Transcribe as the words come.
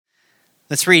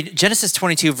Let's read Genesis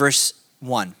 22, verse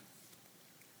 1.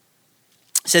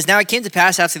 It says, "Now it came to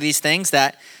pass after these things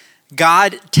that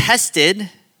God tested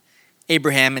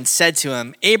Abraham and said to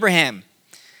him, 'Abraham.'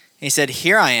 And he said,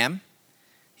 'Here I am.'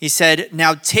 He said,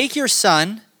 'Now take your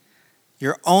son,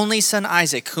 your only son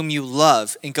Isaac, whom you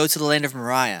love, and go to the land of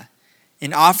Moriah,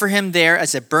 and offer him there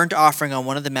as a burnt offering on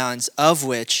one of the mountains of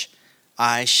which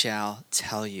I shall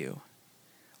tell you.'"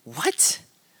 What?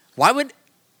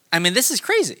 This is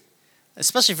crazy.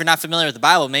 Especially if you're not familiar with the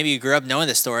Bible. Maybe you grew up knowing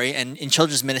this story, and in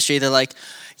children's ministry, they're like,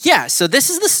 yeah, so this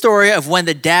is the story of when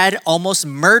the dad almost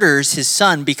murders his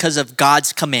son because of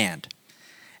God's command.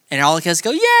 And all the kids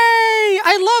go, yay,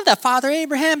 I love that Father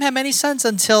Abraham had many sons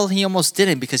until he almost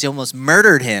didn't because he almost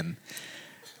murdered him,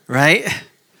 right?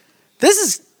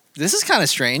 This is kind of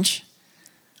strange.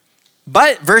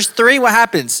 But verse 3, what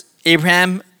happens?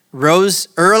 Abraham rose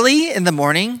early in the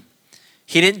morning.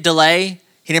 He didn't delay.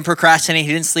 He didn't procrastinate.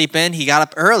 He didn't sleep in. He got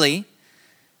up early,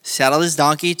 saddled his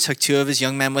donkey, took 2 of his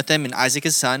young men with him and Isaac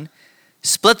his son,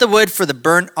 split the wood for the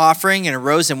burnt offering, and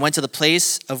arose and went to the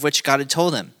place of which God had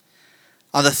told him.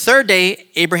 On the 3rd day,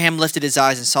 Abraham lifted his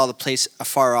eyes and saw the place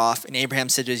afar off. And Abraham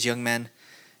said to his young men,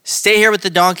 "Stay here with the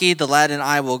donkey. The lad and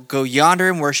I will go yonder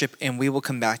and worship, and we will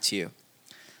come back to you."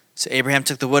 So Abraham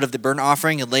took the wood of the burnt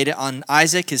offering and laid it on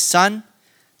Isaac his son,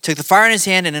 took the fire in his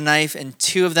hand and a knife, and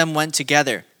 2 of them went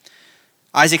together.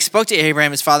 Isaac spoke to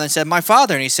Abraham his father and said, "My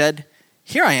father." And he said,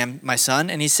 "Here I am, my son."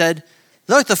 And he said,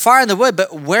 "Look, the fire and the wood,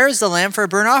 but where is the lamb for a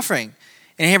burnt offering?"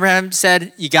 And Abraham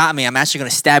said, "You got me. I'm actually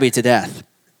going to stab you to death."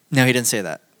 No, he didn't say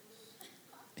that.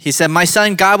 He said, "My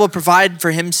son, God will provide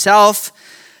for himself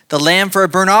the lamb for a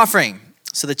burnt offering."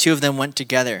 So the 2 of them went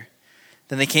together.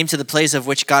 Then they came to the place of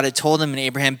which God had told him, and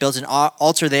Abraham built an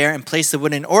altar there and placed the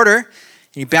wood in order. And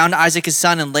he bound Isaac his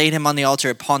son and laid him on the altar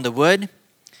upon the wood.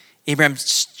 Abraham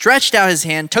stretched out his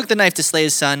hand, took the knife to slay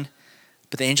his son.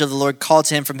 But the angel of the Lord called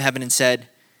to him from heaven and said,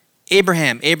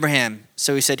 "Abraham, Abraham."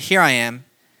 So he said, "Here I am."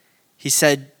 He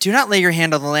said, "Do not lay your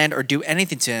hand on the land or do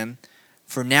anything to him.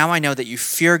 For now I know that you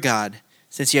fear God,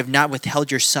 since you have not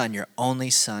withheld your son, your only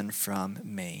son, from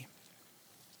me."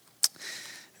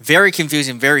 Very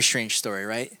confusing, very strange story,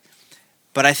 right?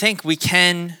 But I think we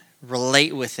can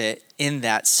relate with it in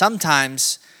that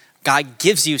sometimes God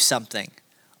gives you something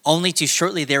only to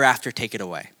shortly thereafter take it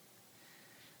away.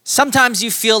 Sometimes you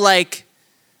feel like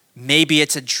maybe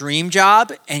it's a dream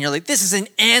job and you're like, this is an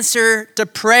answer to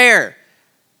prayer.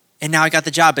 And now I got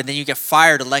the job, and then you get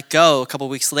fired or let go a couple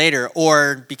weeks later,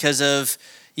 or because of,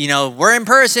 we're in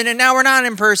person and now we're not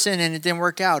in person and it didn't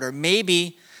work out. Or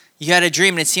maybe you had a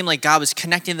dream and it seemed like God was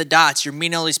connecting the dots. You're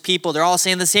meeting all these people. They're all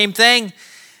saying the same thing.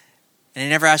 And it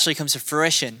never actually comes to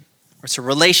fruition. Or it's a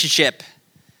relationship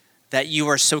that you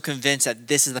are so convinced that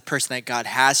this is the person that God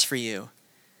has for you.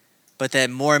 But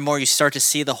then more and more you start to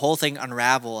see the whole thing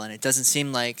unravel, and it doesn't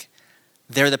seem like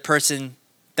they're the person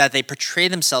that they portray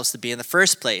themselves to be in the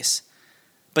first place.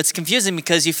 But it's confusing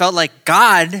because you felt like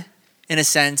God, in a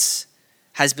sense,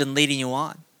 has been leading you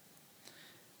on.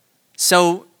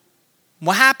 So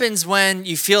what happens when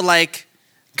you feel like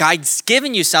God's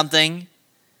given you something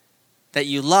that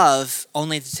you love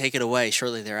only to take it away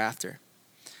shortly thereafter?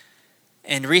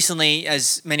 And recently,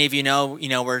 as many of you know,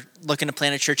 we're looking to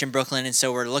plant a church in Brooklyn, and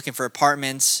so we're looking for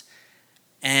apartments.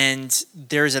 And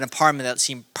there's an apartment that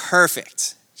seemed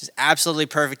perfect, just absolutely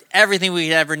perfect, everything we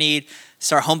could ever need.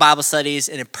 Start home Bible studies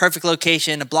in a perfect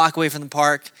location, a block away from the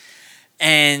park.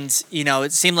 And,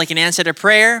 it seemed like an answer to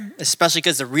prayer, especially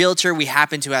because the realtor we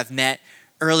happened to have met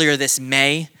earlier this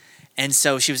May. And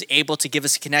so she was able to give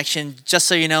us a connection. Just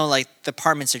so you know, the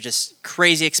apartments are just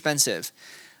crazy expensive.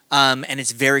 And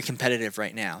it's very competitive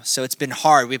right now. So it's been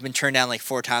hard. We've been turned down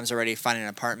 4 times already finding an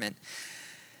apartment.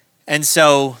 And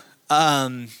so,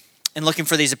 in looking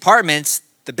for these apartments,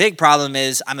 the big problem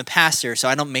is I'm a pastor, so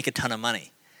I don't make a ton of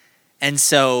money. And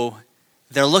so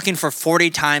they're looking for 40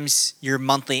 times your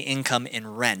monthly income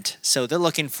in rent. So they're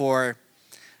looking for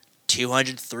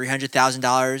 $200,000,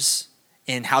 $300,000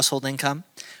 in household income,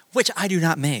 which I do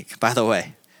not make, by the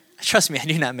way. Trust me, I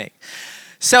do not make.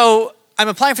 So I'm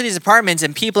applying for these apartments,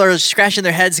 and people are scratching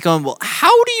their heads going, well,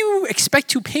 how do you expect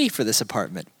to pay for this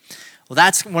apartment? Well,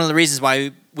 that's one of the reasons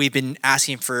why we've been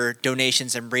asking for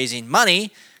donations and raising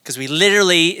money, because we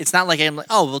literally, it's not like I'm like,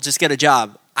 oh, we'll just get a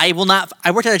job. I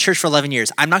worked at a church for 11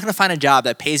 years. I'm not going to find a job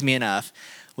that pays me enough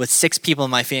with 6 people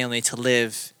in my family to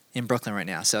live in Brooklyn right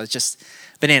now. So it's just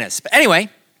bananas. But anyway,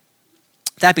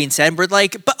 that being said, we're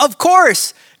like, but of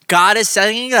course, God is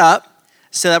setting it up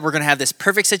so that we're going to have this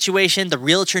perfect situation. The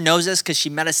realtor knows us because she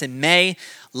met us in May,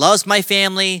 loves my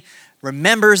family,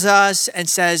 remembers us, and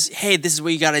says, hey, this is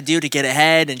what you got to do to get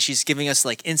ahead. And she's giving us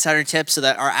insider tips so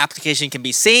that our application can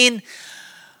be seen.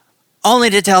 only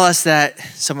to tell us that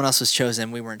someone else was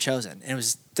chosen, we weren't chosen. And it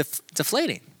was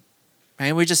deflating,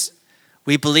 right?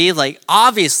 We believe, like,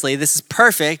 obviously this is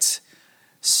perfect,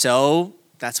 so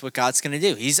that's what God's going to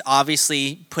do. He's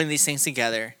obviously putting these things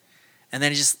together. And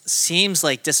then it just seems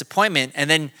like disappointment. And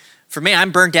then for me,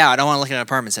 I'm burnt out. I don't want to look at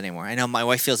apartments anymore. I know my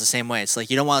wife feels the same way. It's like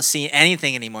you don't want to see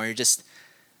anything anymore. You're just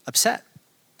upset.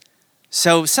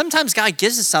 So sometimes God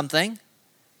gives us something,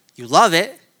 you love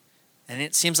it, and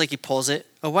it seems like he pulls it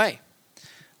away.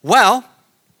 Well,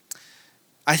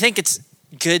 I think it's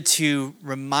good to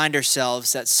remind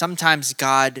ourselves that sometimes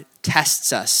God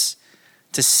tests us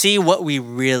to see what we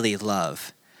really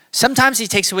love. Sometimes he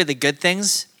takes away the good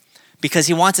things because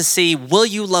he wants to see, will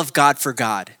you love God for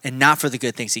God and not for the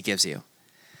good things he gives you?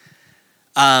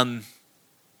 So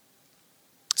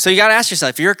you got to ask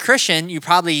yourself, if you're a Christian, you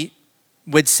probably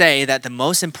would say that the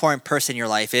most important person in your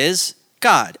life is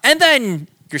God, and then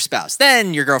your spouse,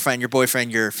 then your girlfriend, your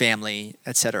boyfriend, your family,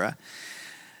 etc.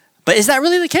 But is that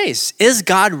really the case? Is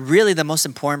God really the most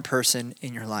important person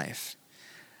in your life?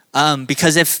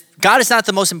 Because if God is not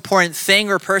the most important thing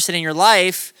or person in your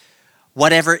life,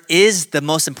 whatever is the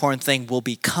most important thing will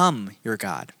become your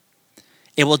God.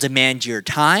 It will demand your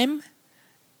time,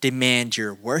 demand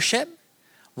your worship.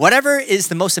 Whatever is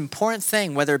the most important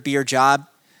thing, whether it be your job,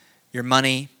 your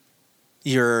money,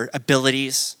 your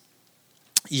abilities,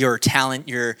 your talent,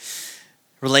 your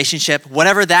relationship,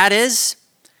 whatever that is,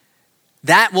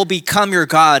 that will become your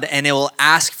God and it will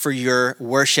ask for your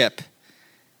worship.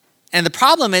 And the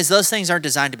problem is those things aren't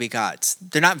designed to be gods.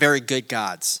 They're not very good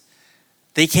gods.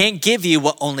 They can't give you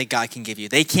what only God can give you.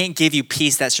 They can't give you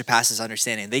peace that surpasses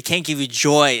understanding. They can't give you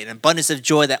joy, an abundance of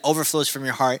joy that overflows from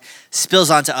your heart,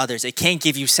 spills onto others. It can't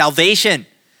give you salvation.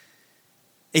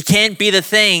 It can't be the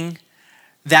thing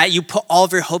that you put all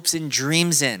of your hopes and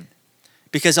dreams in,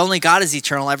 because only God is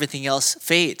eternal. Everything else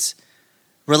fades.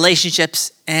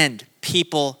 Relationships end.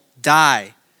 People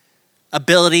die.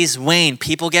 Abilities wane.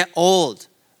 People get old.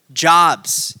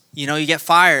 Jobs, you get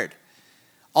fired.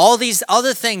 All these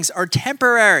other things are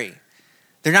temporary.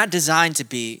 They're not designed to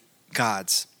be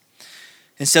God's.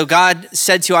 And so God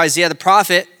said to Isaiah the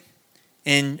prophet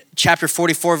in chapter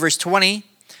 44, verse 20,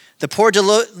 the poor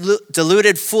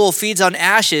deluded fool feeds on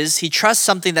ashes. He trusts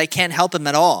something that can't help him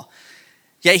at all.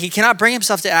 Yet he cannot bring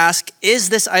himself to ask, is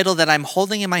this idol that I'm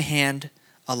holding in my hand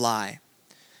a lie?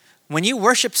 When you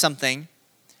worship something,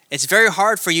 it's very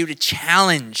hard for you to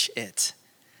challenge it.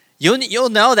 You'll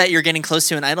know that you're getting close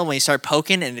to an idol when you start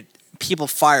poking and people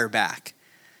fire back.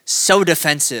 So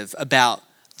defensive about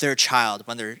their child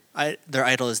when their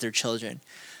idol is their children.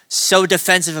 So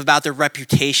defensive about their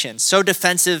reputation. So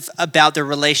defensive about their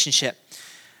relationship.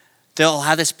 They'll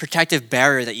have this protective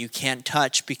barrier that you can't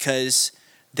touch because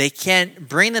they can't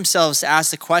bring themselves to ask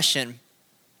the question,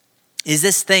 is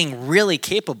this thing really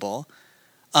capable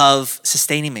of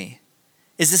sustaining me?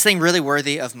 Is this thing really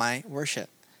worthy of my worship?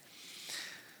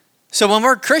 So when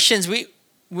we're Christians, we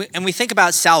think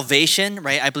about salvation,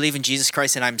 right? I believe in Jesus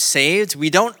Christ and I'm saved. We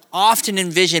don't often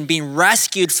envision being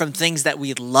rescued from things that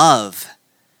we love.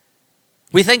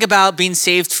 We think about being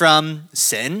saved from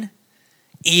sin,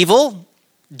 evil,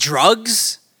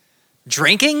 drugs,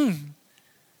 drinking,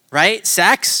 right?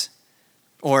 Sex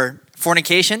or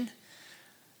fornication.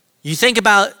 You think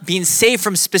about being saved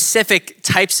from specific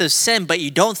types of sin, but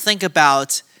you don't think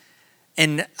about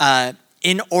an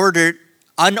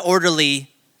unorderly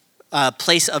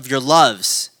place of your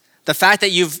loves. The fact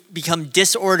that you've become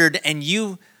disordered and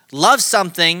you love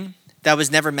something that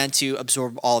was never meant to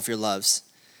absorb all of your loves.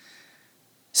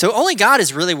 So only God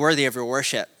is really worthy of your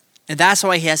worship. And that's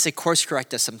why he has to course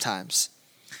correct us sometimes.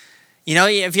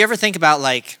 If you ever think about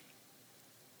like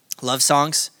love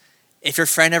songs, if your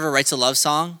friend ever writes a love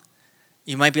song,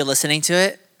 you might be listening to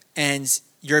it and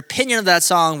your opinion of that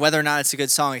song, whether or not it's a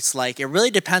good song, it's like, it really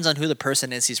depends on who the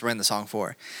person is he's writing the song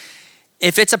for.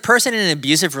 If it's a person in an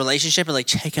abusive relationship, and like,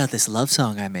 check out this love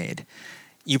song I made,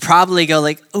 you probably go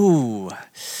like, ooh,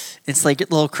 it's like a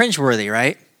little cringeworthy,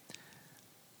 right?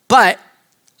 But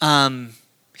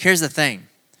here's the thing.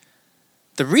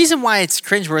 The reason why it's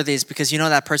cringeworthy is because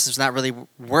that person's not really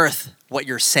worth what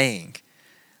you're saying.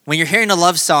 When you're hearing a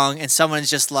love song and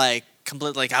someone's just like,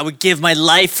 completely like, I would give my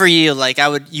life for you, like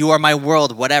you are my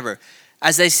world, whatever.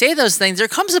 As they say those things, there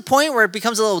comes a point where it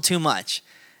becomes a little too much.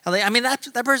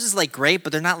 That person's like great,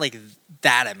 but they're not like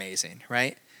that amazing,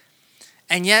 right?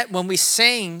 And yet when we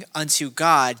sing unto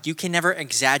God, you can never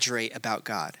exaggerate about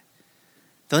God.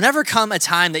 There'll never come a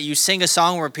time that you sing a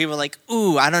song where people are like,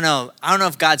 ooh, I don't know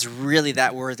if God's really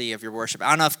that worthy of your worship. I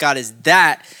don't know if God is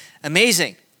that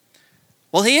amazing.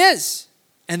 Well, he is.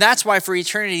 And that's why for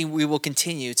eternity we will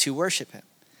continue to worship him.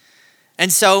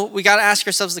 And so we got to ask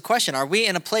ourselves the question, are we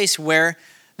in a place where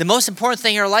the most important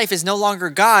thing in our life is no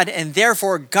longer God, and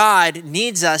therefore God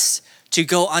needs us to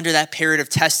go under that period of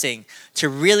testing to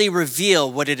really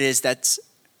reveal what it is that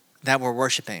we're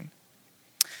worshiping?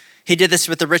 He did this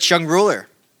with the rich young ruler.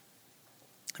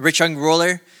 The rich young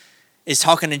ruler is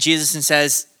talking to Jesus and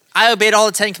says, I obeyed all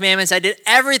the 10 commandments. I did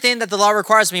everything that the law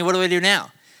requires me. What do I do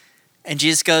now? And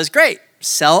Jesus goes, great,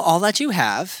 sell all that you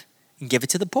have and give it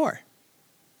to the poor.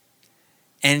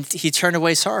 And he turned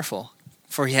away sorrowful,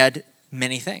 for he had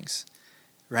many things,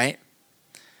 right?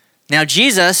 Now,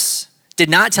 Jesus did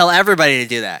not tell everybody to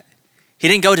do that. He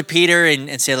didn't go to Peter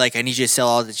and say, like, I need you to sell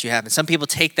all that you have. And some people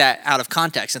take that out of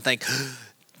context and think,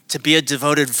 to be a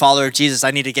devoted follower of Jesus,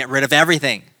 I need to get rid of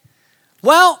everything.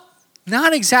 Well,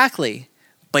 not exactly.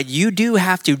 But you do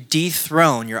have to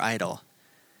dethrone your idol.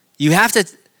 You have to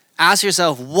ask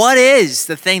yourself, what is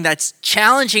the thing that's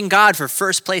challenging God for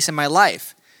first place in my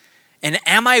life? And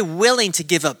am I willing to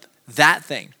give up that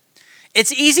thing?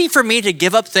 It's easy for me to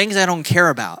give up things I don't care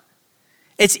about.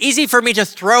 It's easy for me to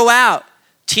throw out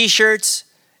t-shirts,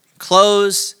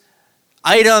 clothes,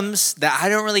 items that I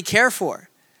don't really care for.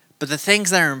 But the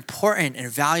things that are important and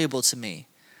valuable to me,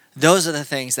 those are the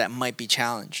things that might be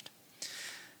challenged.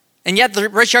 And yet the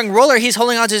rich young ruler, he's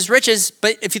holding on to his riches.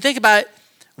 But if you think about it,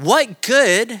 what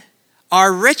good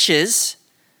are riches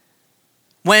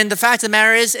when the fact of the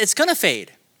matter is it's going to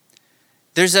fade?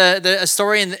 There's a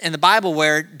story in the Bible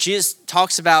where Jesus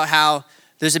talks about how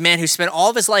there's a man who spent all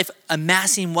of his life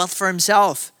amassing wealth for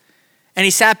himself. And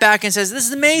he sat back and says, this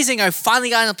is amazing. I've finally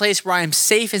gotten to a place where I'm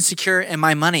safe and secure in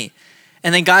my money.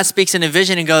 And then God speaks in a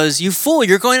vision and goes, you fool,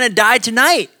 you're going to die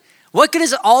tonight. What good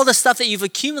is all the stuff that you've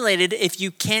accumulated if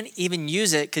you can't even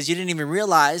use it because you didn't even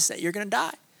realize that you're going to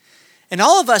die? And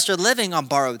all of us are living on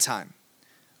borrowed time.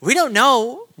 We don't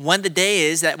know when the day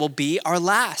is that will be our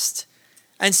last.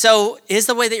 And so is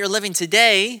the way that you're living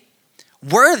today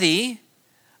worthy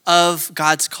of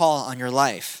God's call on your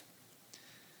life?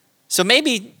 So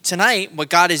maybe tonight what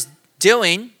God is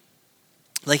doing,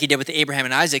 like he did with Abraham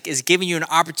and Isaac, is giving you an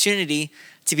opportunity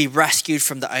to be rescued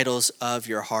from the idols of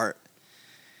your heart.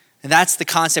 And that's the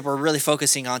concept we're really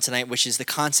focusing on tonight, which is the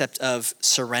concept of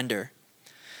surrender.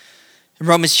 In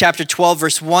Romans chapter 12,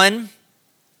 verse 1,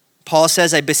 Paul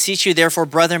says, I beseech you, therefore,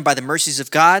 brethren, by the mercies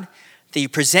of God, that you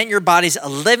present your bodies a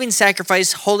living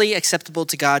sacrifice, wholly acceptable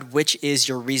to God, which is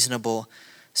your reasonable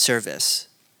service.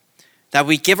 That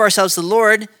we give ourselves to the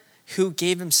Lord who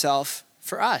gave himself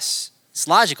for us. It's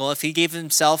logical. If he gave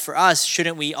himself for us,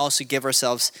 shouldn't we also give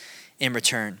ourselves in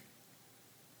return?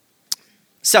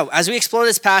 So, as we explore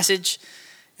this passage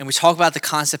and we talk about the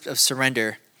concept of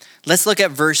surrender, let's look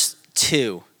at verse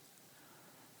 2.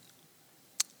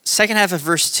 Second half of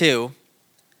verse 2.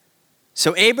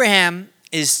 So, Abraham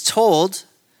is told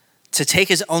to take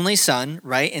his only son,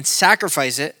 right, and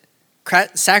sacrifice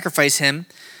him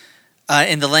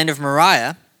in the land of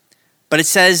Moriah. But it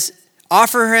says,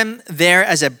 offer him there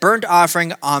as a burnt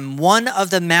offering on one of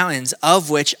the mountains of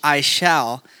which I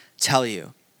shall tell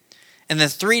you. And then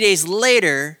 3 days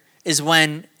later is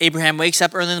when Abraham wakes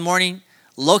up early in the morning,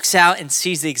 looks out and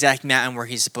sees the exact mountain where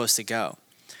he's supposed to go.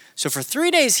 So for 3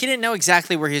 days, he didn't know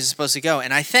exactly where he was supposed to go.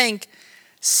 And I think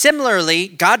similarly,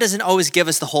 God doesn't always give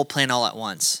us the whole plan all at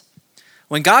once.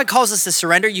 When God calls us to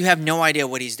surrender, you have no idea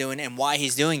what he's doing and why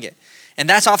he's doing it. And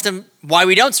that's often why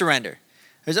we don't surrender.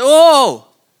 There's,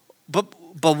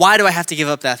 but why do I have to give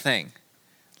up that thing?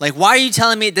 Like, why are you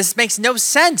telling me this makes no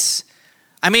sense?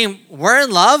 I mean, we're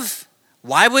in love.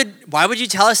 Why would you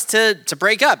tell us to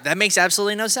break up? That makes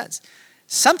absolutely no sense.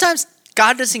 Sometimes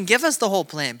God doesn't give us the whole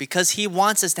plan because he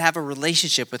wants us to have a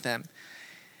relationship with him.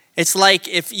 It's like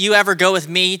if you ever go with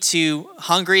me to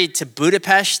Hungary, to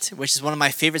Budapest, which is one of my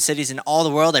favorite cities in all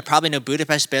the world. I probably know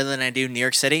Budapest better than I do New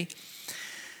York City.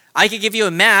 I could give you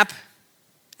a map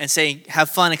and say, have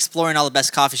fun exploring all the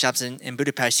best coffee shops in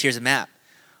Budapest. Here's a map.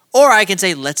 Or I can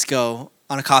say, let's go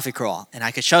on a coffee crawl. And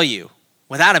I could show you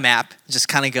without a map, just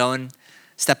kind of going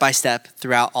step by step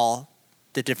throughout all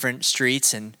the different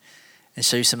streets and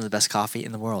show you some of the best coffee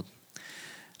in the world.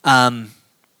 I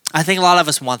think a lot of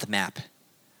us want the map,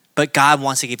 but God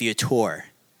wants to give you a tour.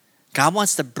 God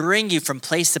wants to bring you from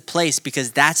place to place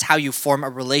because that's how you form a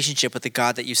relationship with the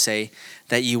God that you say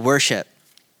that you worship.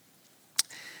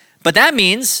 But that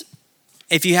means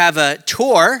if you have a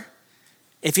tour,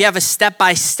 if you have a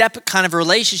step-by-step kind of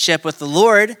relationship with the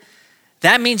Lord,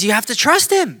 that means you have to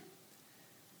trust him.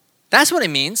 That's what it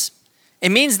means. It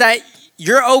means that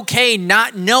you're okay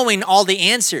not knowing all the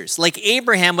answers. Like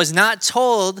Abraham was not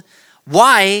told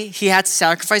why he had to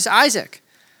sacrifice Isaac.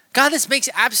 God, this makes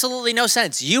absolutely no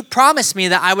sense. You promised me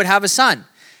that I would have a son.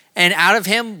 And out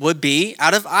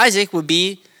of Isaac would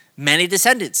be many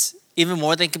descendants, even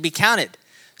more than could be counted.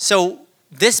 So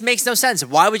this makes no sense.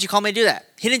 Why would you call me to do that?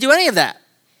 He didn't do any of that.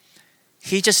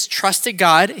 He just trusted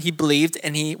God, he believed,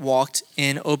 and he walked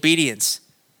in obedience.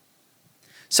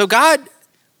 So God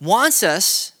wants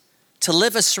us to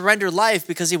live a surrendered life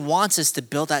because he wants us to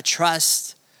build that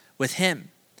trust with him.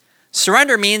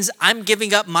 Surrender means I'm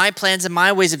giving up my plans and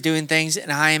my ways of doing things,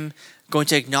 and I'm going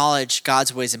to acknowledge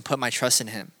God's ways and put my trust in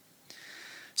him.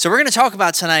 So we're going to talk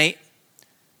about tonight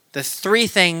the 3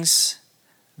 things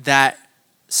that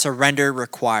surrender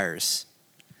requires.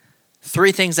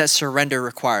 3 things that surrender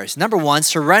requires. Number 1,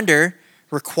 surrender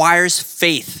requires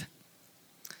faith.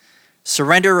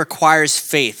 Surrender requires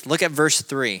faith. Look at verse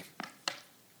 3.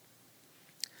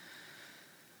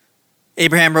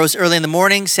 Abraham rose early in the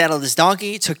morning, saddled his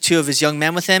donkey, took 2 of his young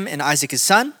men with him, and Isaac his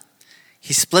son.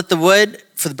 He split the wood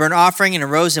for the burnt offering and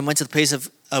arose and went to the place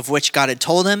of which God had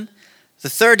told him. The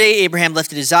 3rd day, Abraham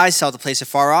lifted his eyes, saw the place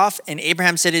afar off, and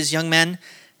Abraham said to his young men,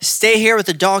 "Stay here with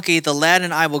the donkey, the lad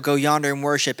and I will go yonder and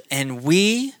worship, and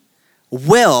we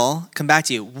will come back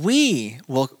to you." We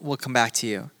will come back to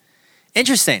you.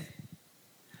 Interesting.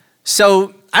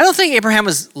 So I don't think Abraham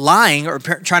was lying or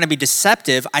trying to be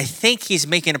deceptive. I think he's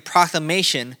making a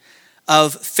proclamation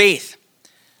of faith.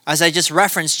 As I just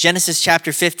referenced, Genesis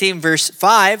chapter 15, verse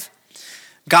 5,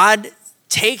 God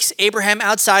takes Abraham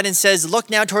outside and says, "Look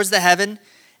now towards the heaven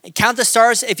and count the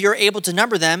stars if you're able to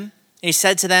number them." And he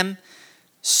said to them,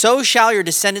 "So shall your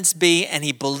descendants be." And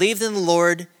he believed in the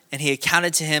Lord, and he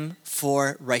accounted to him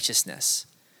for righteousness.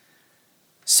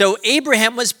 So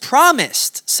Abraham was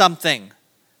promised something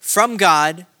from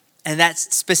God, and that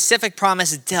specific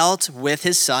promise dealt with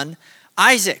his son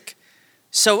Isaac.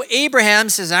 So Abraham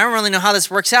says, "I don't really know how this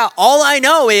works out. All I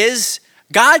know is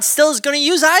God still is going to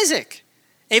use Isaac.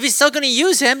 If he's still going to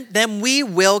use him, then we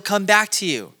will come back to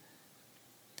you."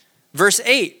 Verse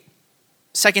 8,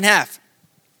 second half.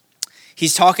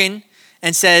 He's talking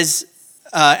and says,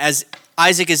 as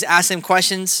Isaac is asking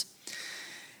questions,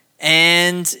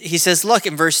 and he says, look,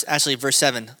 in verse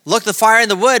 7, "Look, the fire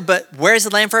and the wood, but where's the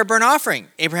lamb for a burnt offering?"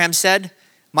 Abraham said,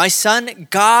 "My son,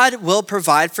 God will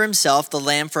provide for himself the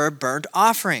lamb for a burnt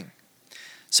offering."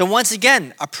 So once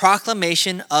again, a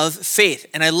proclamation of faith.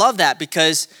 And I love that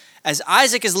because as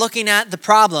Isaac is looking at the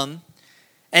problem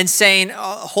and saying,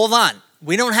 hold on,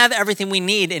 we don't have everything we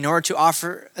need in order to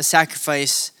offer a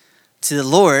sacrifice to the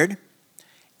Lord,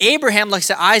 Abraham looks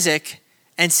at Isaac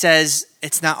and says,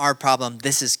 it's not our problem,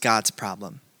 this is God's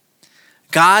problem.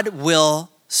 God will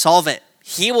solve it.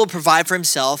 He will provide for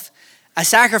himself a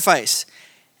sacrifice.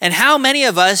 And how many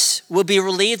of us will be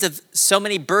relieved of so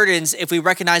many burdens if we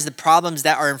recognize the problems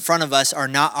that are in front of us are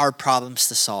not our problems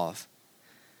to solve?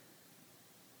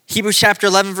 Hebrews chapter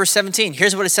 11, verse 17.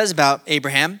 Here's what it says about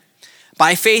Abraham.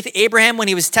 "By faith, Abraham, when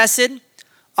he was tested,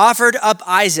 offered up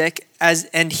Isaac,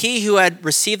 and he who had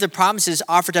received the promises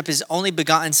offered up his only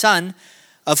begotten son,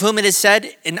 of whom it is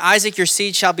said, 'In Isaac your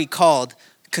seed shall be called,'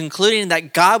 concluding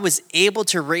that God was able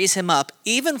to raise him up,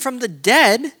 even from the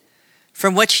dead,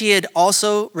 from which he had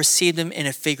also received him in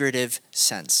a figurative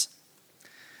sense."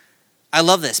 I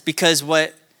love this because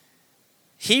what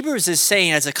Hebrews is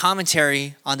saying as a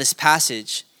commentary on this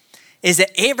passage is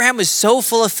that Abraham was so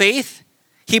full of faith,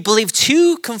 he believed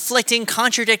 2 conflicting,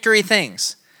 contradictory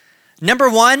things. Number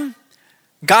 1,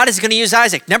 God is going to use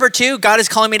Isaac. Number 2, God is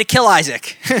calling me to kill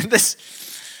Isaac.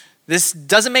 This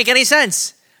doesn't make any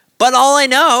sense. But all I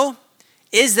know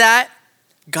is that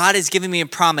God is giving me a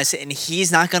promise and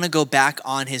he's not going to go back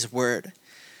on his word.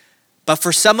 But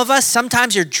for some of us,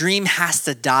 sometimes your dream has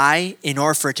to die in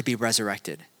order for it to be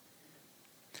resurrected.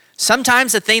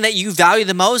 Sometimes the thing that you value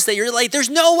the most, that you're like, there's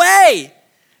no way.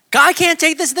 God can't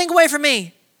take this thing away from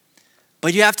me.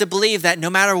 But you have to believe that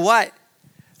no matter what,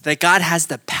 that God has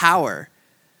the power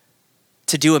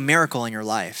to do a miracle in your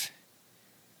life.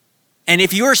 And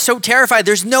if you are so terrified,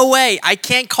 there's no way, I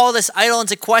can't call this idol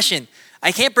into question.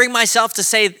 I can't bring myself to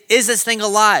say, is this thing a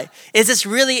lie? Is this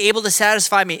really able to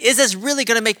satisfy me? Is this really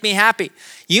going to make me happy?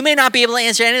 You may not be able to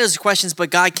answer any of those questions, but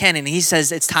God can. And he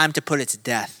says it's time to put it to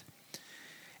death.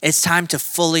 It's time to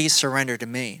fully surrender to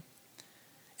me.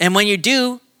 And when you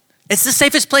do, it's the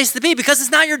safest place to be because it's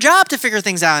not your job to figure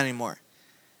things out anymore.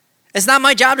 It's not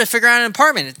my job to figure out an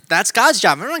apartment. That's God's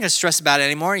job. I'm not going to stress about it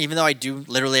anymore, even though I do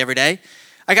literally every day.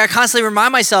 I got to constantly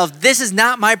remind myself, this is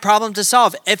not my problem to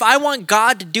solve. If I want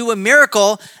God to do a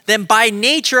miracle, then by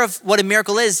nature of what a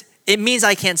miracle is, it means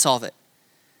I can't solve it.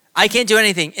 I can't do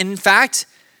anything. In fact,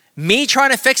 me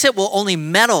trying to fix it will only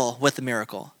meddle with the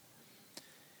miracle.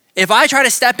 If I try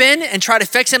to step in and try to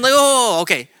fix him, like, oh,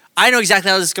 okay, I know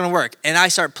exactly how this is going to work, and I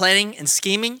start planning and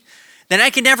scheming, then I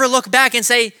can never look back and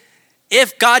say,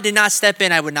 if God did not step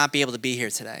in, I would not be able to be here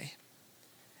today.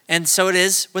 And so it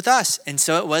is with us. And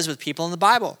so it was with people in the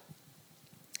Bible.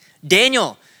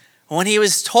 Daniel, when he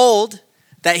was told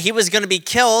that he was going to be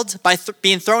killed by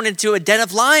being thrown into a den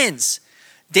of lions,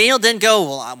 Daniel didn't go,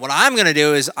 well, what I'm going to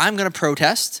do is I'm going to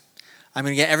protest. I'm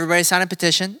going to get everybody to sign a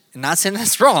petition. And not saying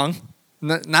that's wrong.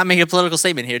 Not making a political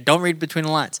statement here. Don't read between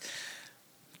the lines.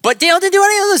 But Daniel didn't do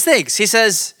any of those things. He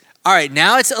says, all right,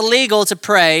 now it's illegal to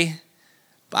pray.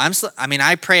 But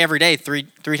I pray every day,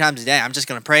 three times a day. I'm just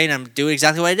going to pray and I'm doing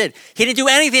exactly what I did. He didn't do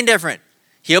anything different.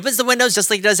 He opens the windows just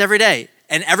like he does every day.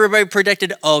 And everybody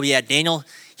predicted, oh yeah, Daniel,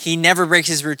 he never breaks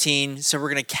his routine, so we're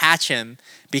going to catch him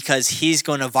because he's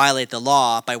going to violate the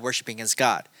law by worshiping his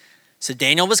God. So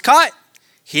Daniel was caught.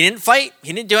 He didn't fight.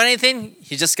 He didn't do anything.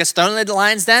 He just gets thrown in the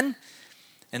lion's den.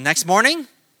 And next morning,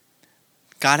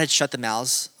 God had shut the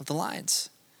mouths of the lions.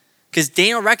 Because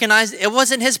Daniel recognized it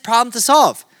wasn't his problem to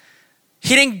solve.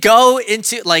 He didn't go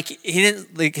into,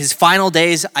 his final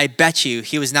days, I bet you,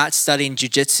 he was not studying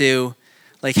jujitsu.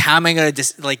 Like, how am I going to,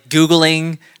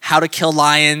 Googling how to kill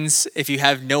lions if you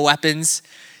have no weapons?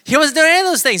 He wasn't doing any of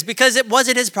those things because it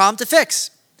wasn't his problem to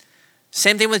fix.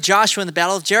 Same thing with Joshua in the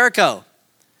Battle of Jericho.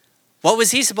 What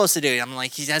was he supposed to do?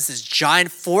 He has this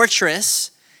giant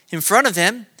fortress in front of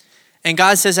him. And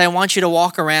God says, I want you to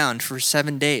walk around for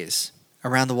 7 days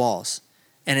around the walls.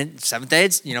 And in 7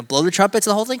 days, blow the trumpets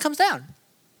and the whole thing comes down.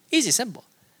 Easy, simple.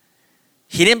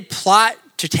 He didn't plot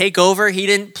to take over. He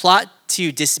didn't plot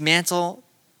to dismantle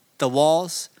the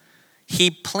walls.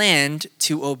 He planned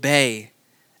to obey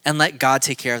and let God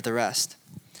take care of the rest.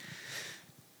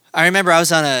 I remember I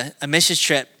was on a missions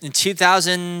trip in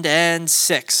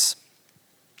 2006.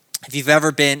 If you've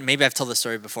ever been, maybe I've told this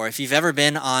story before. If you've ever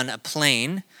been on a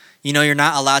plane, you're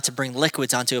not allowed to bring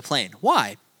liquids onto a plane.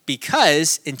 Why?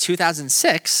 Because in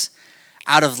 2006,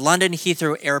 out of London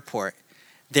Heathrow Airport,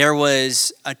 there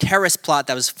was a terrorist plot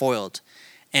that was foiled.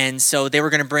 And so they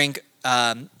were going to bring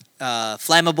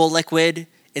flammable liquid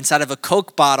inside of a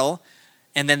Coke bottle,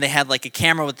 and then they had a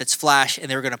camera with its flash, and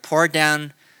they were going to pour it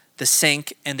down the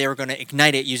sink, and they were going to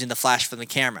ignite it using the flash from the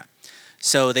camera.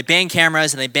 So they banned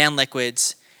cameras and they banned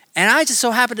liquids. And I just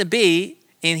so happened to be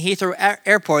in Heathrow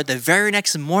Airport the very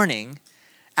next morning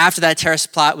after that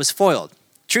terrorist plot was foiled.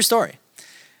 True story.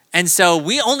 And so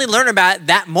we only learned about it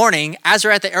that morning as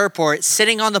we're at the airport,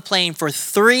 sitting on the plane for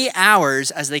 3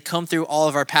 hours as they comb through all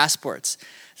of our passports.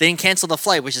 They didn't cancel the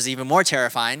flight, which is even more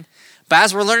terrifying. But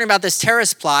as we're learning about this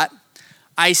terrorist plot,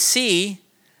 I see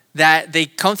that they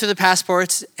come through the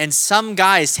passports and some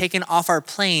guy is taken off our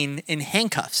plane in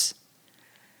handcuffs.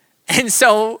 And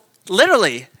so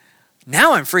literally,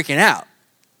 now I'm freaking out.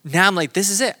 Now I'm like, this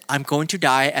is it. I'm going to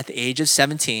die at the age of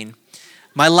 17.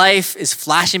 My life is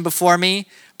flashing before me.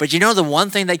 But the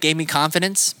one thing that gave me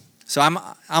confidence? So I'm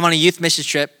on a youth mission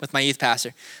trip with my youth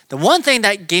pastor. The one thing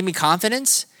that gave me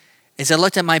confidence is I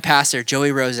looked at my pastor,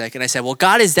 Joey Rozek, and I said, well,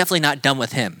 God is definitely not done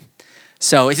with him.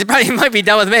 So he might be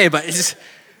done with me, but he's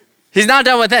not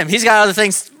done with him. He's got other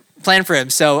things planned for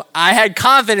him. So I had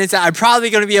confidence that I'm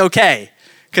probably going to be okay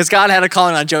because God had a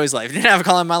calling on Joey's life. He didn't have a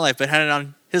calling on my life, but had it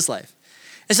on his life.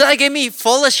 And so that gave me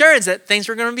full assurance that things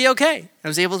were going to be okay. I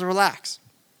was able to relax.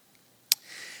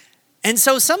 And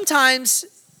so sometimes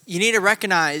you need to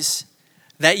recognize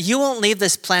that you won't leave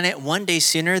this planet one day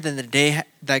sooner than the day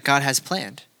that God has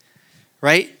planned,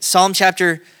 right? Psalm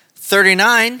chapter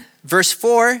 39, verse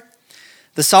 4,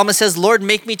 the psalmist says, Lord,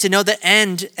 make me to know the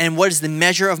end and what is the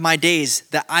measure of my days,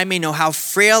 that I may know how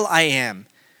frail I am.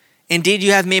 Indeed,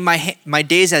 you have made my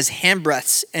days as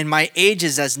handbreadths and my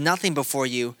ages as nothing before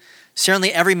you.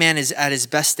 Certainly every man is at his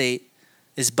best state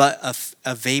is but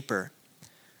a vapor.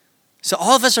 So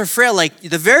all of us are frail.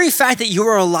 The very fact that you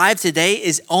are alive today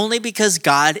is only because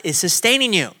God is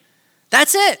sustaining you.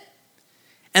 That's it.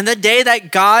 And the day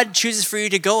that God chooses for you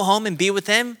to go home and be with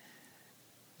him,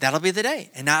 that'll be the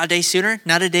day. And not a day sooner,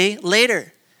 not a day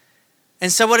later.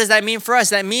 And so what does that mean for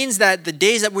us? That means that the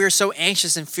days that we are so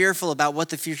anxious and fearful about what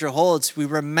the future holds, we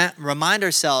remind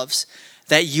ourselves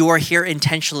that you are here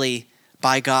intentionally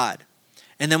by God.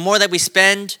 And the more that we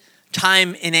spend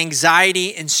time in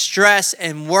anxiety and stress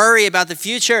and worry about the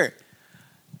future,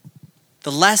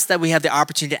 the less that we have the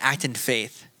opportunity to act in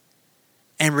faith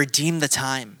and redeem the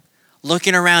time.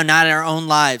 Looking around, not in our own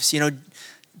lives.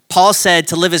 Paul said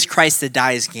to live as Christ, to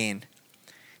die is gain.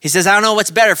 He says, I don't know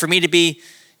what's better for me to be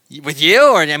with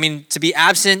you or, to be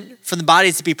absent from the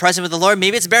body, to be present with the Lord.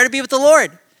 Maybe it's better to be with the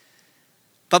Lord.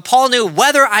 But Paul knew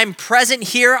whether I'm present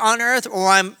here on earth or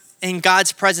I'm in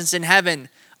God's presence in heaven,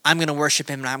 I'm going to worship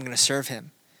him and I'm going to serve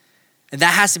him. And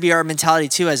that has to be our mentality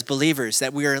too as believers,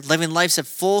 that we are living lives of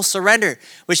full surrender,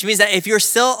 which means that if you're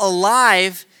still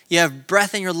alive, you have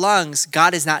breath in your lungs,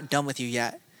 God is not done with you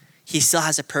yet. He still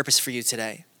has a purpose for you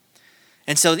today.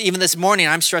 And so even this morning,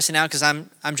 I'm stressing out because I'm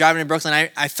driving to Brooklyn.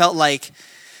 I felt like,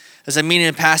 as I'm meeting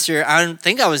a pastor, I don't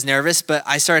think I was nervous, but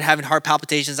I started having heart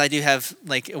palpitations. I do have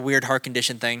like a weird heart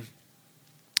condition thing.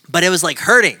 But it was like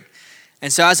hurting.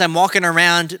 And so as I'm walking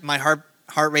around, my heart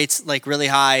rate's like really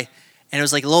high, and it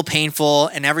was like a little painful.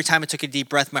 And every time I took a deep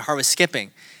breath, my heart was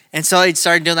skipping. And so I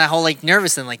started doing that whole like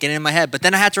nervous thing, like getting in my head. But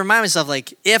then I had to remind myself,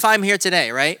 like, if I'm here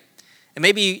today, right? And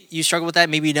maybe you struggle with that,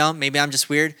 maybe you don't, maybe I'm just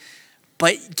weird.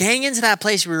 But getting into that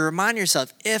place where you remind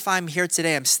yourself, if I'm here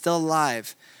today, I'm still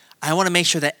alive. I want to make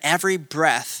sure that every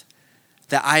breath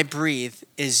that I breathe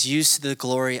is used to the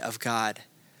glory of God.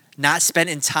 Not spent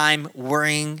in time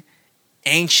worrying,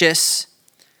 anxious,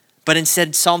 but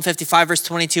instead Psalm 55 verse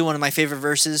 22, one of my favorite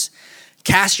verses,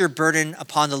 cast your burden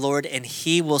upon the Lord and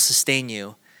he will sustain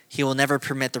you. He will never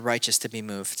permit the righteous to be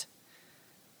moved.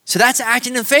 So that's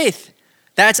acting in faith.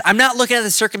 I'm not looking at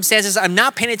the circumstances. I'm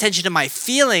not paying attention to my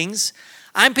feelings.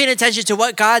 I'm paying attention to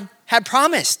what God had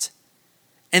promised.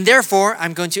 And therefore,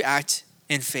 I'm going to act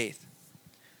in faith.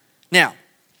 Now,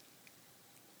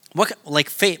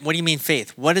 faith? What do you mean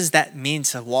faith? What does that mean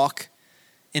to walk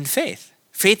in faith?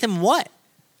 Faith in what?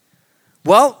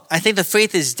 Well, I think the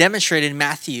faith is demonstrated in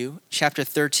Matthew chapter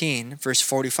 13, verse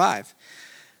 45.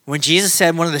 When Jesus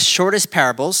said one of the shortest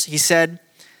parables, he said,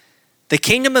 the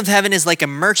kingdom of heaven is like a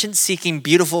merchant seeking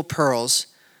beautiful pearls,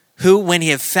 who, when he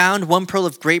had found one pearl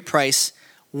of great price,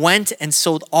 went and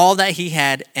sold all that he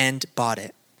had and bought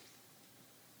it.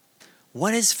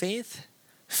 What is faith?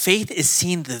 Faith is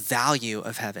seeing the value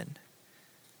of heaven.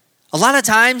 A lot of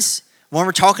times when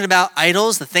we're talking about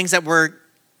idols, the things that we're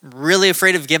really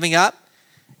afraid of giving up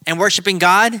and worshiping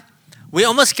God, we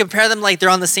almost compare them like they're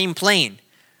on the same plane.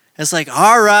 It's like,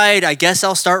 all right, I guess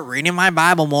I'll start reading my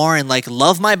Bible more and like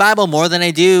love my Bible more than I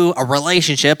do a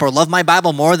relationship, or love my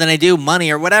Bible more than I do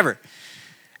money or whatever.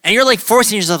 And you're like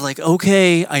forcing yourself like,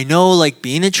 okay, I know like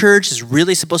being in church is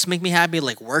really supposed to make me happy.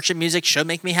 Like worship music should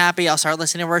make me happy. I'll start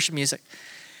listening to worship music.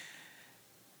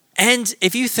 And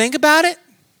if you think about it,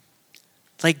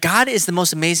 like God is the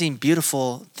most amazing,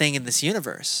 beautiful thing in this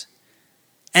universe.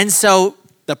 And so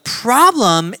the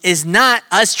problem is not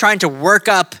us trying to work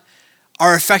up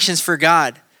our affections for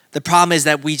God. The problem is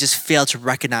that we just fail to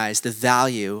recognize the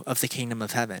value of the kingdom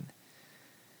of heaven.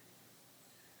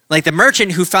 Like the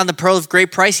merchant who found the pearl of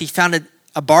great price, he found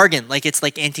a bargain. Like it's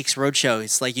like Antiques Roadshow.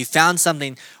 It's like you found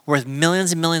something worth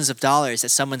millions and millions of dollars that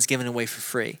someone's given away for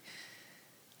free.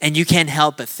 And you can't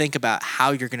help but think about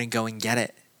how you're going to go and get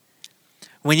it.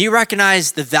 When you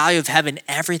recognize the value of heaven,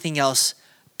 everything else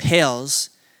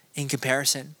pales in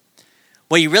comparison.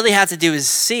 What you really have to do is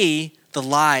see the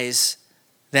lies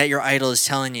that your idol is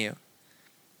telling you.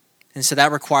 And so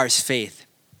that requires faith.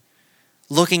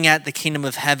 Looking at the kingdom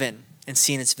of heaven and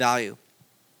seeing its value.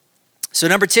 So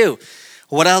number 2,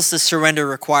 what else does surrender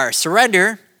require?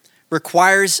 Surrender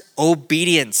requires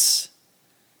obedience.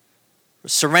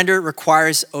 Surrender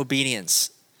requires obedience.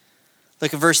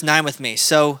 Look at verse 9 with me.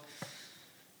 So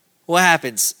what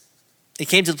happens? It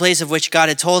came to the place of which God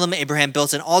had told him. Abraham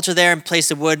built an altar there and placed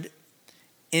the wood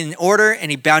in order,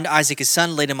 and he bound Isaac his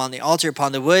son, laid him on the altar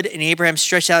upon the wood, and Abraham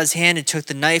stretched out his hand and took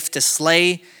the knife to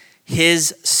slay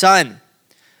his son.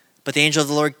 But the angel of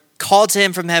the Lord called to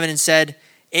him from heaven and said,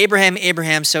 Abraham,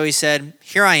 Abraham. So he said,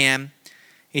 here I am.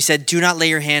 He said, do not lay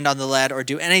your hand on the lad or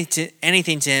do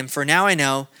anything to him, for now I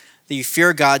know that you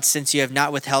fear God, since you have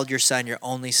not withheld your son, your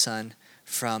only son,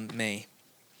 from me.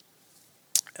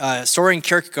 Soren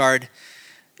Kierkegaard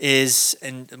is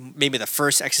maybe the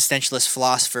first existentialist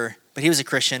philosopher, but he was a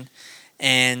Christian,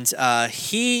 and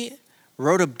he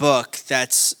wrote a book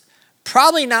that's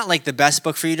probably not like the best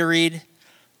book for you to read,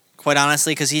 quite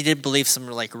honestly, because he did believe some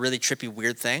like really trippy,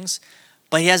 weird things.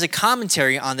 But he has a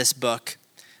commentary on this book,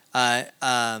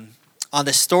 on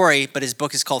this story, but his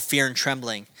book is called Fear and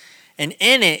Trembling. And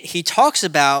in it, he talks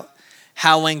about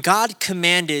how when God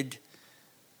commanded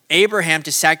Abraham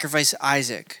to sacrifice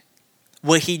Isaac,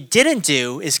 what he didn't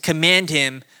do is command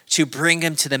him to bring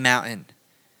him to the mountain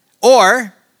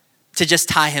or to just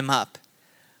tie him up.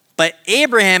 But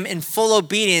Abraham, in full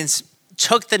obedience,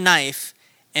 took the knife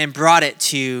and brought it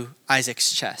to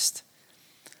Isaac's chest.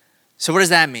 So what does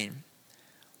that mean?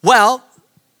 Well,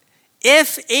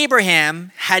 if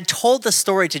Abraham had told the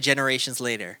story to generations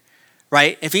later,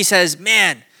 right? If he says,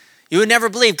 man, you would never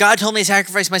believe, God told me to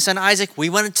sacrifice my son Isaac. We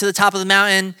went to the top of the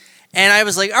mountain and I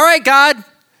was like, all right, God,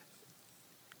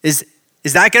 is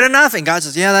that good enough? And God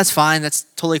says, yeah, that's fine. That's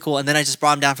totally cool. And then I just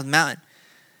brought him down from the mountain.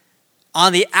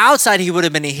 On the outside, he would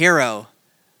have been a hero,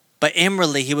 but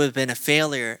inwardly, he would have been a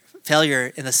failure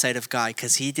failure in the sight of God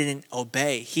because he didn't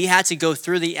obey. He had to go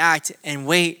through the act and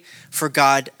wait for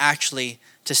God actually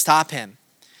to stop him.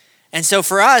 And so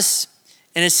for us,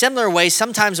 in a similar way,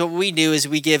 sometimes what we do is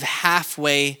we give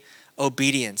halfway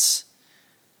obedience.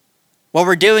 What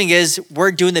we're doing is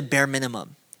we're doing the bare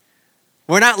minimum.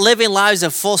 We're not living lives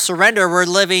of full surrender. We're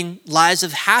living lives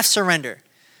of half surrender.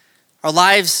 Our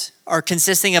lives are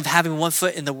consisting of having one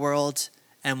foot in the world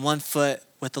and one foot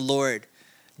with the Lord.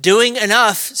 Doing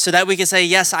enough so that we can say,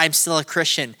 yes, I'm still a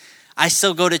Christian. I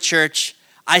still go to church.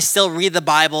 I still read the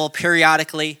Bible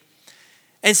periodically.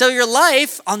 And so your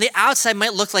life on the outside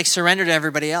might look like surrender to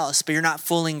everybody else, but you're not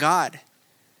fooling God.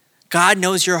 God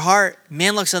knows your heart.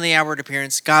 Man looks on the outward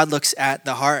appearance. God looks at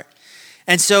the heart.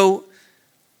 And so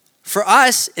for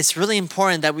us, it's really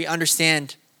important that we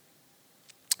understand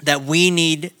that we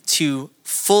need to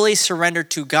fully surrender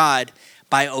to God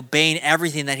by obeying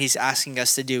everything that he's asking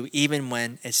us to do, even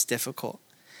when it's difficult.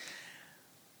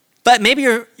 But maybe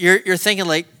you're thinking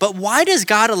like, but why does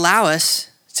God allow us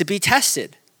to be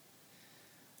tested?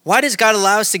 Why does God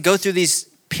allow us to go through these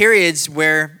periods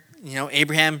where,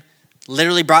 Abraham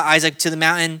literally brought Isaac to the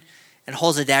mountain and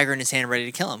holds a dagger in his hand ready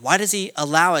to kill him? Why does he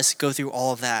allow us to go through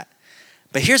all of that?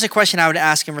 But here's a question I would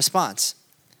ask in response.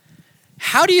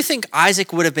 How do you think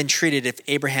Isaac would have been treated if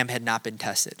Abraham had not been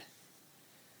tested?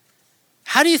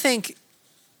 How do you think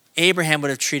Abraham would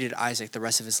have treated Isaac the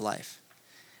rest of his life?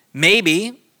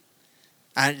 Maybe,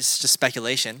 it's just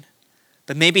speculation,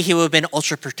 but maybe he would have been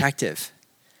ultra protective,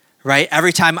 right?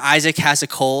 Every time Isaac has a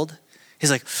cold, he's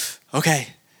like, okay,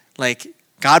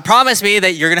 God promised me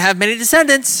that you're going to have many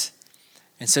descendants.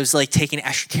 And so it's taking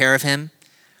extra care of him.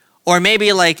 Or maybe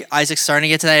Isaac's starting to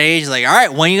get to that age, all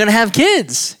right, when are you going to have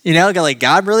kids?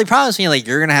 God really promised me,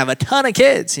 you're going to have a ton of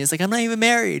kids. And he's I'm not even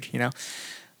married,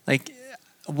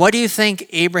 what do you think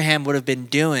Abraham would have been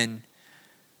doing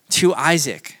to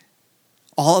Isaac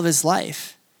all of his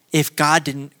life if God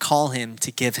didn't call him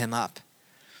to give him up?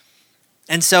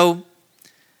 And so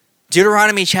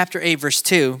Deuteronomy chapter 8, verse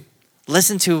 2,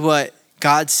 listen to what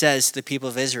God says to the people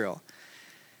of Israel.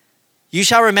 You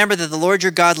shall remember that the Lord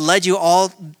your God led you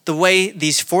all the way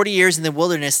these 40 years in the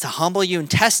wilderness to humble you and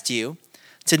test you,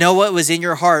 to know what was in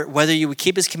your heart, whether you would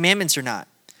keep his commandments or not.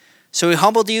 So he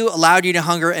humbled you, allowed you to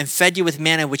hunger, and fed you with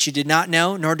manna, which you did not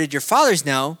know, nor did your fathers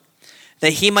know,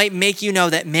 that he might make you know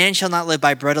that man shall not live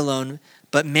by bread alone,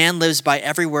 but man lives by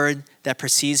every word that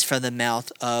proceeds from the mouth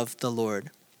of the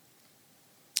Lord.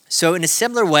 So in a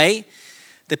similar way,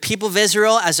 the people of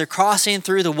Israel, as they're crossing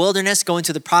through the wilderness, going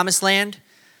to the promised land,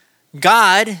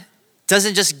 God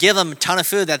doesn't just give them a ton of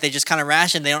food that they just kind of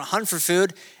ration. They don't hunt for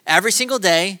food. Every single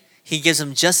day, he gives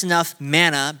them just enough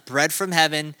manna, bread from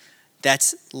heaven,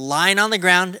 that's lying on the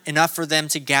ground, enough for them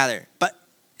to gather. But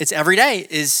it's every day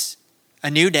is a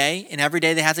new day, and every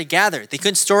day they have to gather. They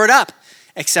couldn't store it up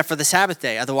except for the Sabbath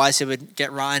day. Otherwise, it would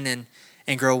get rotten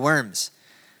and grow worms.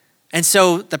 And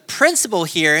so the principle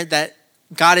here that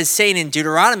God is saying in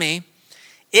Deuteronomy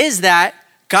is that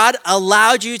God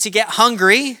allowed you to get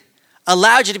hungry,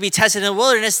 allowed you to be tested in the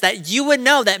wilderness, that you would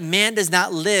know that man does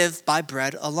not live by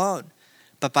bread alone,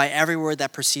 but by every word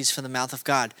that proceeds from the mouth of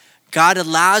God. God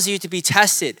allows you to be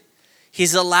tested.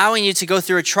 He's allowing you to go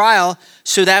through a trial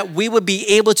so that we would be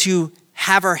able to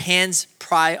have our hands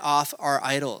pry off our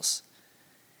idols.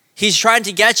 He's trying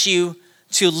to get you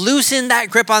to loosen that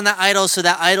grip on the idol so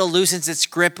that idol loosens its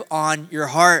grip on your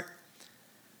heart.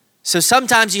 So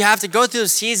sometimes you have to go through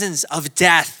those seasons of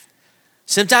death.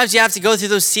 Sometimes you have to go through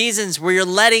those seasons where you're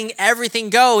letting everything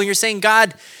go and you're saying,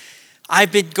 God,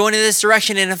 I've been going in this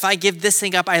direction, and if I give this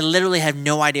thing up, I literally have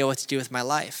no idea what to do with my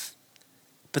life.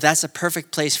 But that's a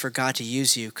perfect place for God to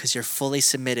use you because you're fully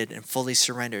submitted and fully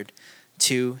surrendered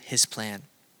to his plan.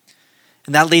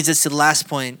 And that leads us to the last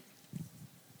point.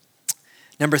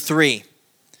 Number 3,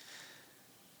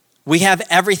 we have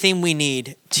everything we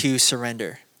need to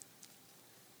surrender.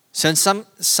 So in some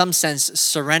sense,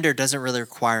 surrender doesn't really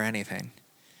require anything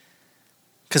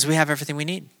because we have everything we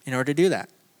need in order to do that.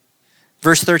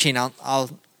 Verse 13,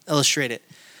 I'll illustrate it.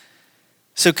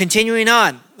 So continuing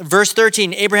on, verse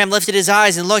 13, Abraham lifted his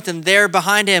eyes and looked, and there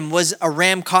behind him was a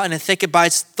ram caught in a thicket by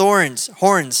its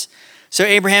horns. So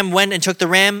Abraham went and took the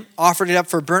ram, offered it up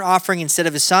for a burnt offering instead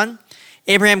of his son.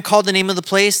 Abraham called the name of the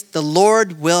place, "The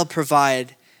Lord will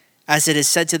provide," as it is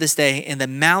said to this day, "In the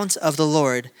mount of the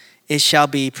Lord it shall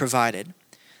be provided."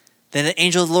 Then the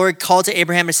angel of the Lord called to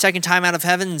Abraham a second time out of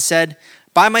heaven and said,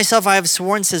 "By myself I have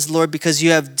sworn, says the Lord, because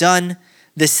you have done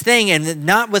this thing and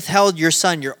not withheld your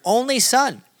son, your only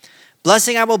son.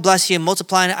 Blessing I will bless you, and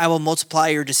multiplying I will multiply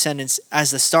your descendants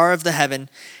as the star of the heaven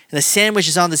and the sand which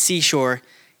is on the seashore.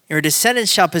 Your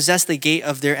descendants shall possess the gate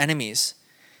of their enemies.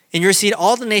 In your seed,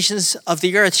 all the nations of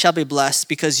the earth shall be blessed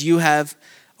because you have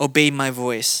obeyed my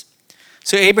voice.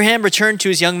 So Abraham returned to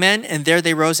his young men, and there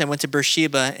they rose and went to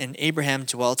Beersheba, and Abraham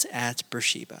dwelt at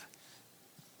Beersheba.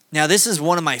 Now, this is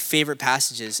one of my favorite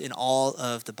passages in all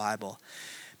of the Bible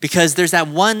because there's that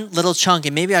one little chunk,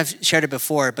 and maybe I've shared it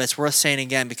before, but it's worth saying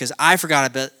again because I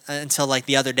forgot it until like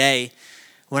the other day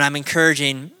when I'm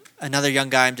encouraging another young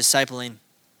guy I'm discipling.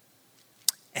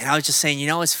 And I was just saying,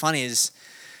 what's funny is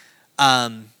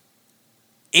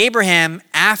Abraham,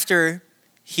 after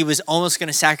he was almost going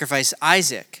to sacrifice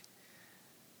Isaac,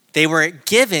 they were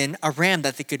given a ram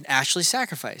that they could actually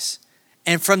sacrifice.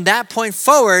 And from that point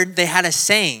forward, they had a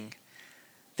saying.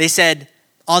 They said,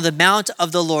 on the mount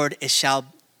of the Lord it shall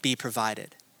be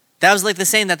provided. That was like the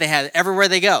saying that they had everywhere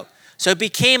they go. So it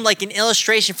became like an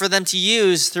illustration for them to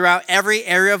use throughout every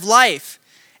area of life.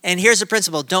 And here's the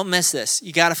principle. Don't miss this.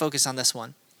 You got to focus on this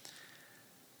one.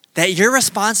 That your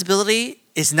responsibility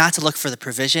is not to look for the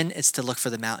provision, it's to look for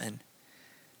the mountain.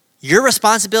 Your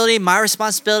responsibility, my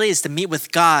responsibility is to meet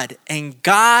with God, and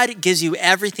God gives you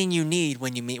everything you need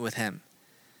when you meet with him.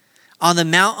 On the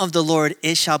mount of the Lord,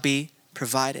 it shall be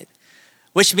provided.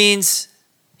 Which means,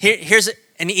 here's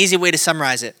an easy way to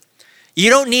summarize it. You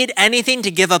don't need anything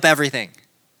to give up everything.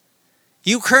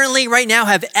 You currently, right now,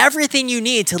 have everything you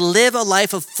need to live a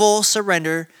life of full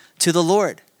surrender to the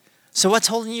Lord. So what's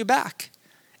holding you back?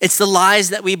 It's the lies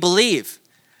that we believe.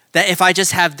 That if I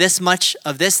just have this much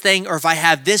of this thing, or if I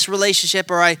have this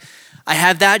relationship, or I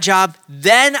have that job,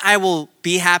 then I will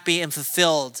be happy and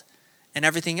fulfilled and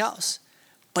everything else.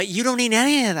 But you don't need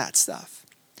any of that stuff.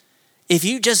 If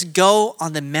you just go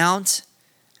on the mount,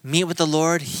 meet with the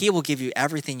Lord, he will give you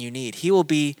everything you need. He will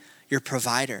be your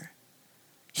provider.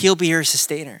 He'll be your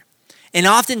sustainer. And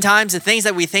oftentimes, the things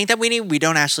that we think that we need, we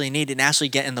don't actually need and actually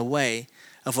get in the way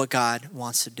of what God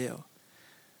wants to do.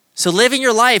 So living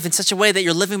your life in such a way that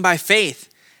you're living by faith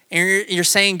and you're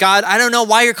saying, God, I don't know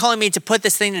why you're calling me to put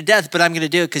this thing to death, but I'm going to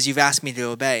do it because you've asked me to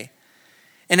obey.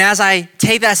 And as I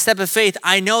take that step of faith,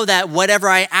 I know that whatever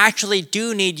I actually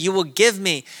do need, you will give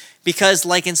me. Because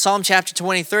like in Psalm chapter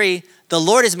 23, the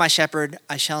Lord is my shepherd,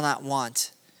 I shall not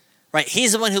want. Right?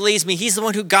 He's the one who leads me. He's the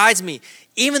one who guides me.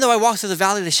 Even though I walk through the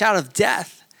valley of the shadow of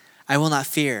death, I will not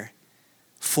fear,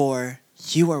 for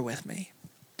you are with me.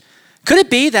 Could it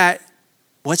be that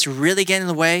what's really getting in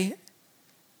the way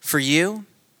for you,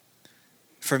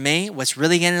 for me, what's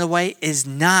really getting in the way is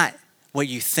not what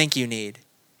you think you need.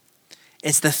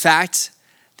 It's the fact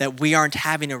that we aren't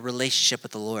having a relationship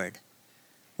with the Lord.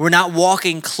 We're not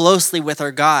walking closely with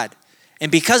our God.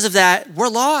 And because of that, we're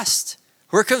lost.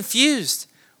 We're confused.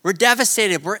 We're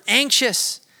devastated. We're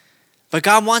anxious. But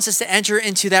God wants us to enter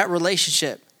into that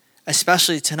relationship,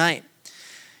 especially tonight.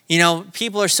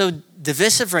 People are so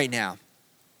divisive right now.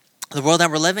 The world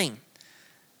that we're living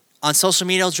on social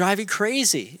media will drive you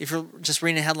crazy if you're just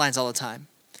reading headlines all the time.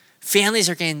 Families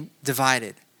are getting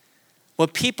divided.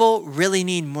 What people really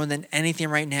need more than anything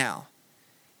right now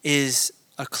is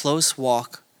a close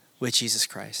walk with Jesus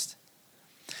Christ.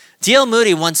 D.L.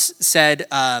 Moody once said,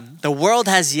 the world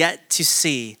has yet to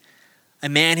see a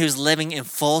man who's living in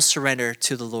full surrender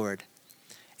to the Lord.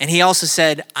 And he also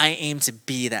said, I aim to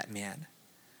be that man.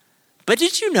 But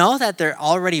did you know that there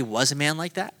already was a man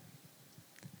like that?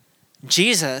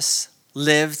 Jesus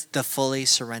lived the fully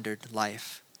surrendered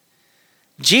life.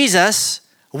 Jesus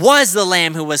was the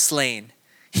lamb who was slain.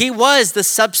 He was the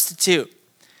substitute.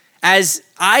 As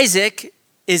Isaac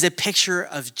is a picture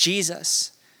of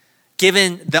Jesus,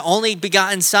 given the only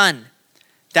begotten son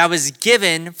that was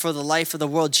given for the life of the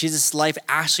world. Jesus' life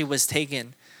actually was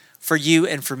taken for you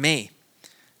and for me,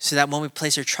 so that when we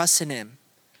place our trust in him,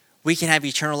 we can have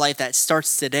eternal life that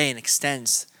starts today and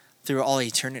extends through all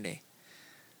eternity.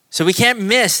 So we can't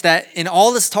miss that in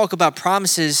all this talk about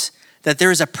promises, that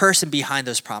there is a person behind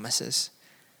those promises.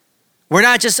 We're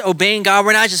not just obeying God.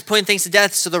 We're not just putting things to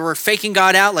death so that we're faking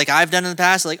God out like I've done in the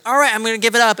past. Like, all right, I'm going to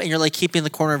give it up. And you're like keeping the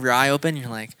corner of your eye open. You're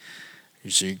like,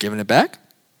 so you're giving it back?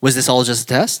 Was this all just a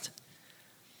test?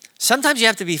 Sometimes you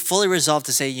have to be fully resolved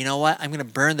to say, you know what? I'm going to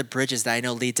burn the bridges that I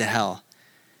know lead to hell.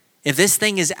 If this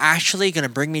thing is actually going to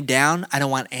bring me down, I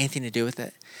don't want anything to do with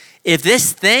it. If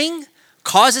this thing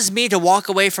causes me to walk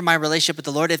away from my relationship with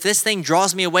the Lord, if this thing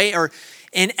draws me away or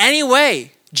in any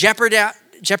way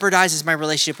jeopardizes my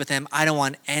relationship with him, I don't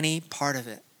want any part of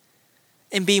it.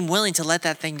 And being willing to let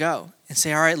that thing go and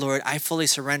say, all right, Lord, I fully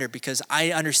surrender because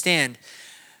I understand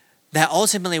that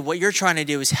ultimately what you're trying to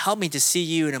do is help me to see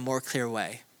you in a more clear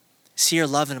way, see your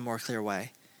love in a more clear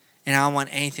way. And I don't want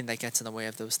anything that gets in the way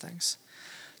of those things.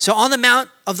 So on the mount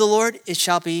of the Lord, it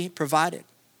shall be provided.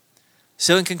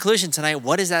 So in conclusion tonight,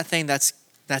 what is that thing that's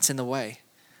in the way?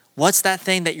 What's that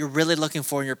thing that you're really looking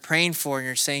for and you're praying for and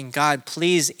you're saying, God,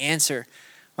 please answer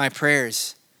my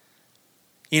prayers?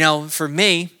 For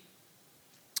me,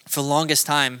 for the longest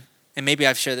time, and maybe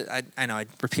I've shared that, I know I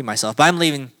repeat myself, but I'm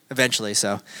leaving eventually,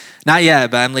 so not yet,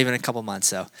 but I'm leaving in a couple months,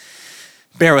 so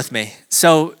bear with me.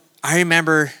 So I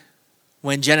remember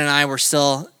when Jen and I were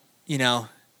still, in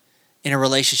a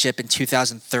relationship in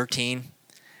 2013,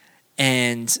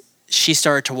 and she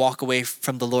started to walk away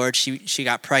from the Lord. She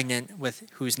got pregnant with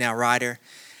who's now Ryder,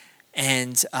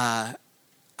 and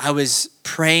I was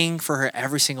praying for her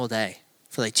every single day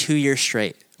for like 2 years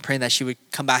straight, praying that she would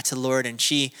come back to the Lord. And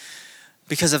she,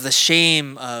 because of the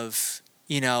shame of,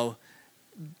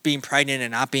 being pregnant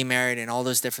and not being married and all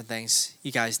those different things,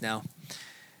 you guys know,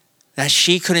 that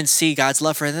she couldn't see God's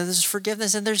love for her. And there's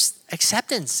forgiveness and there's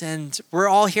acceptance, and we're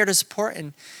all here to support.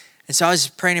 And so I was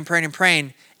praying and praying and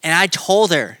praying. And I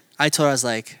told her, I was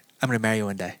like, I'm going to marry you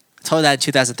one day. I told her that in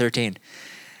 2013.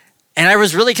 And I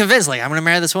was really convinced, like, I'm going to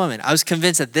marry this woman. I was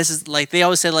convinced that this is, like, they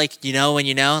always say, like, when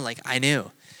you know, like, I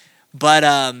knew. But,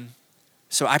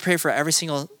 so I prayed for her every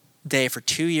single day for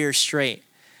 2 years straight.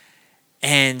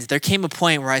 And there came a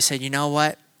point where I said, you know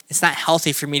what? It's not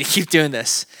healthy for me to keep doing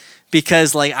this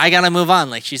because, like, I got to move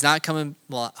on. Like, she's not coming,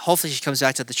 well, hopefully she comes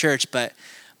back to the church, but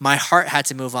my heart had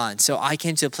to move on. So I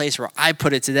came to a place where I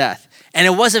put it to death. And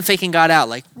it wasn't faking God out.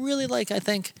 Like, really, like, I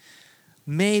think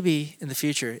maybe in the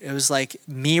future. It was like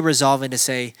me resolving to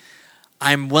say,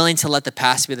 I'm willing to let the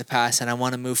past be the past, and I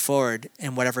want to move forward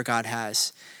in whatever God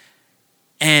has.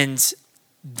 And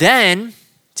then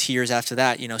 2 years after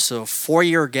that, so a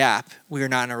 4-year gap, we were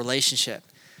not in a relationship.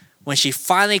 When she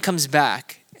finally comes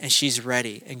back and she's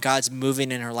ready and God's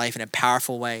moving in her life in a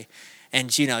powerful way, and,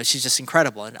 she's just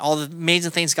incredible. And all the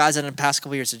amazing things God's done in the past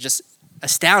couple of years are just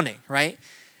astounding, right?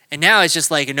 And now it's just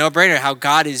like a no-brainer how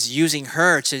God is using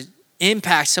her to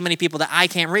impact so many people that I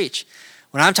can't reach.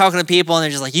 When I'm talking to people and they're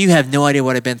just like, you have no idea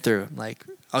what I've been through. I'm like,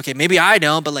 okay, maybe I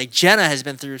don't, but like Jenna has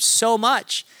been through so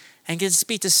much and can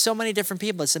speak to so many different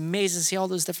people. It's amazing to see all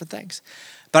those different things.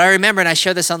 But I remember, and I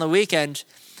shared this on the weekend,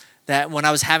 that when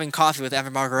I was having coffee with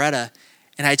Evan Margaretta,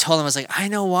 and I told him, I was like, I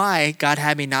know why God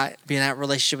had me not be in that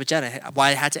relationship with Jenna,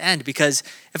 why it had to end. Because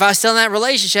if I was still in that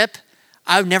relationship,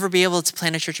 I would never be able to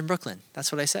plant a church in Brooklyn.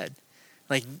 That's what I said.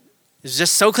 Like, it's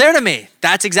just so clear to me.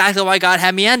 That's exactly why God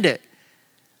had me end it.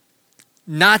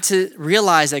 Not to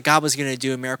realize that God was going to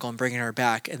do a miracle and bring her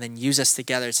back and then use us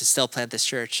together to still plant this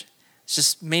church. It's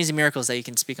just amazing miracles that you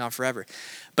can speak on forever.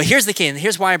 But here's the key, and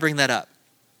here's why I bring that up.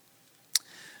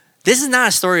 This is not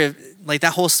a story of, like,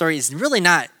 that whole story is really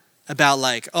not about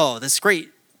like, oh, this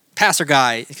great pastor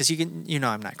guy, because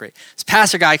I'm not great. This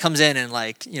pastor guy comes in and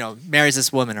like, marries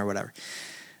this woman or whatever.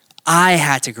 I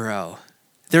had to grow.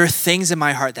 There are things in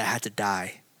my heart that had to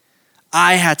die.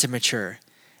 I had to mature.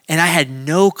 And I had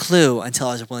no clue until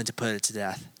I was willing to put it to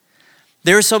death.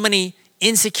 There were so many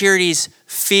insecurities,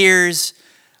 fears,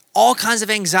 all kinds of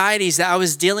anxieties that I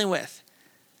was dealing with.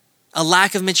 A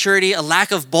lack of maturity, a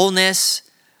lack of boldness.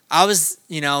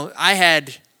 I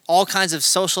had all kinds of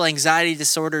social anxiety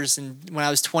disorders when I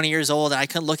was 20 years old, and I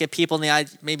couldn't look at people in the eye.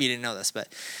 Maybe you didn't know this, but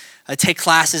I'd take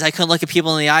classes. I couldn't look at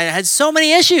people in the eye. I had so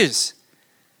many issues.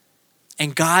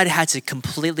 And God had to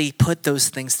completely put those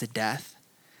things to death.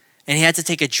 And he had to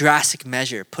take a drastic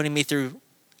measure, putting me through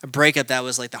a breakup that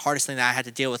was like the hardest thing that I had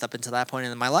to deal with up until that point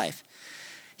in my life.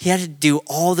 He had to do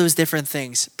all those different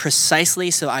things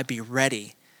precisely so I'd be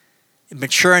ready and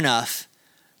mature enough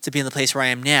to be in the place where I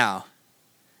am now.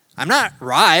 I'm not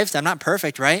arrived. I'm not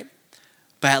perfect, right?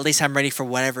 But at least I'm ready for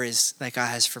whatever is that God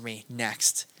has for me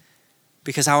next.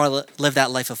 Because I want to live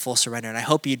that life of full surrender, and I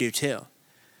hope you do too.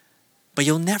 But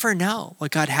you'll never know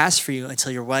what God has for you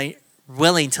until you're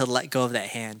willing to let go of that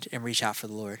hand and reach out for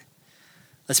the Lord.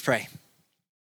 Let's pray.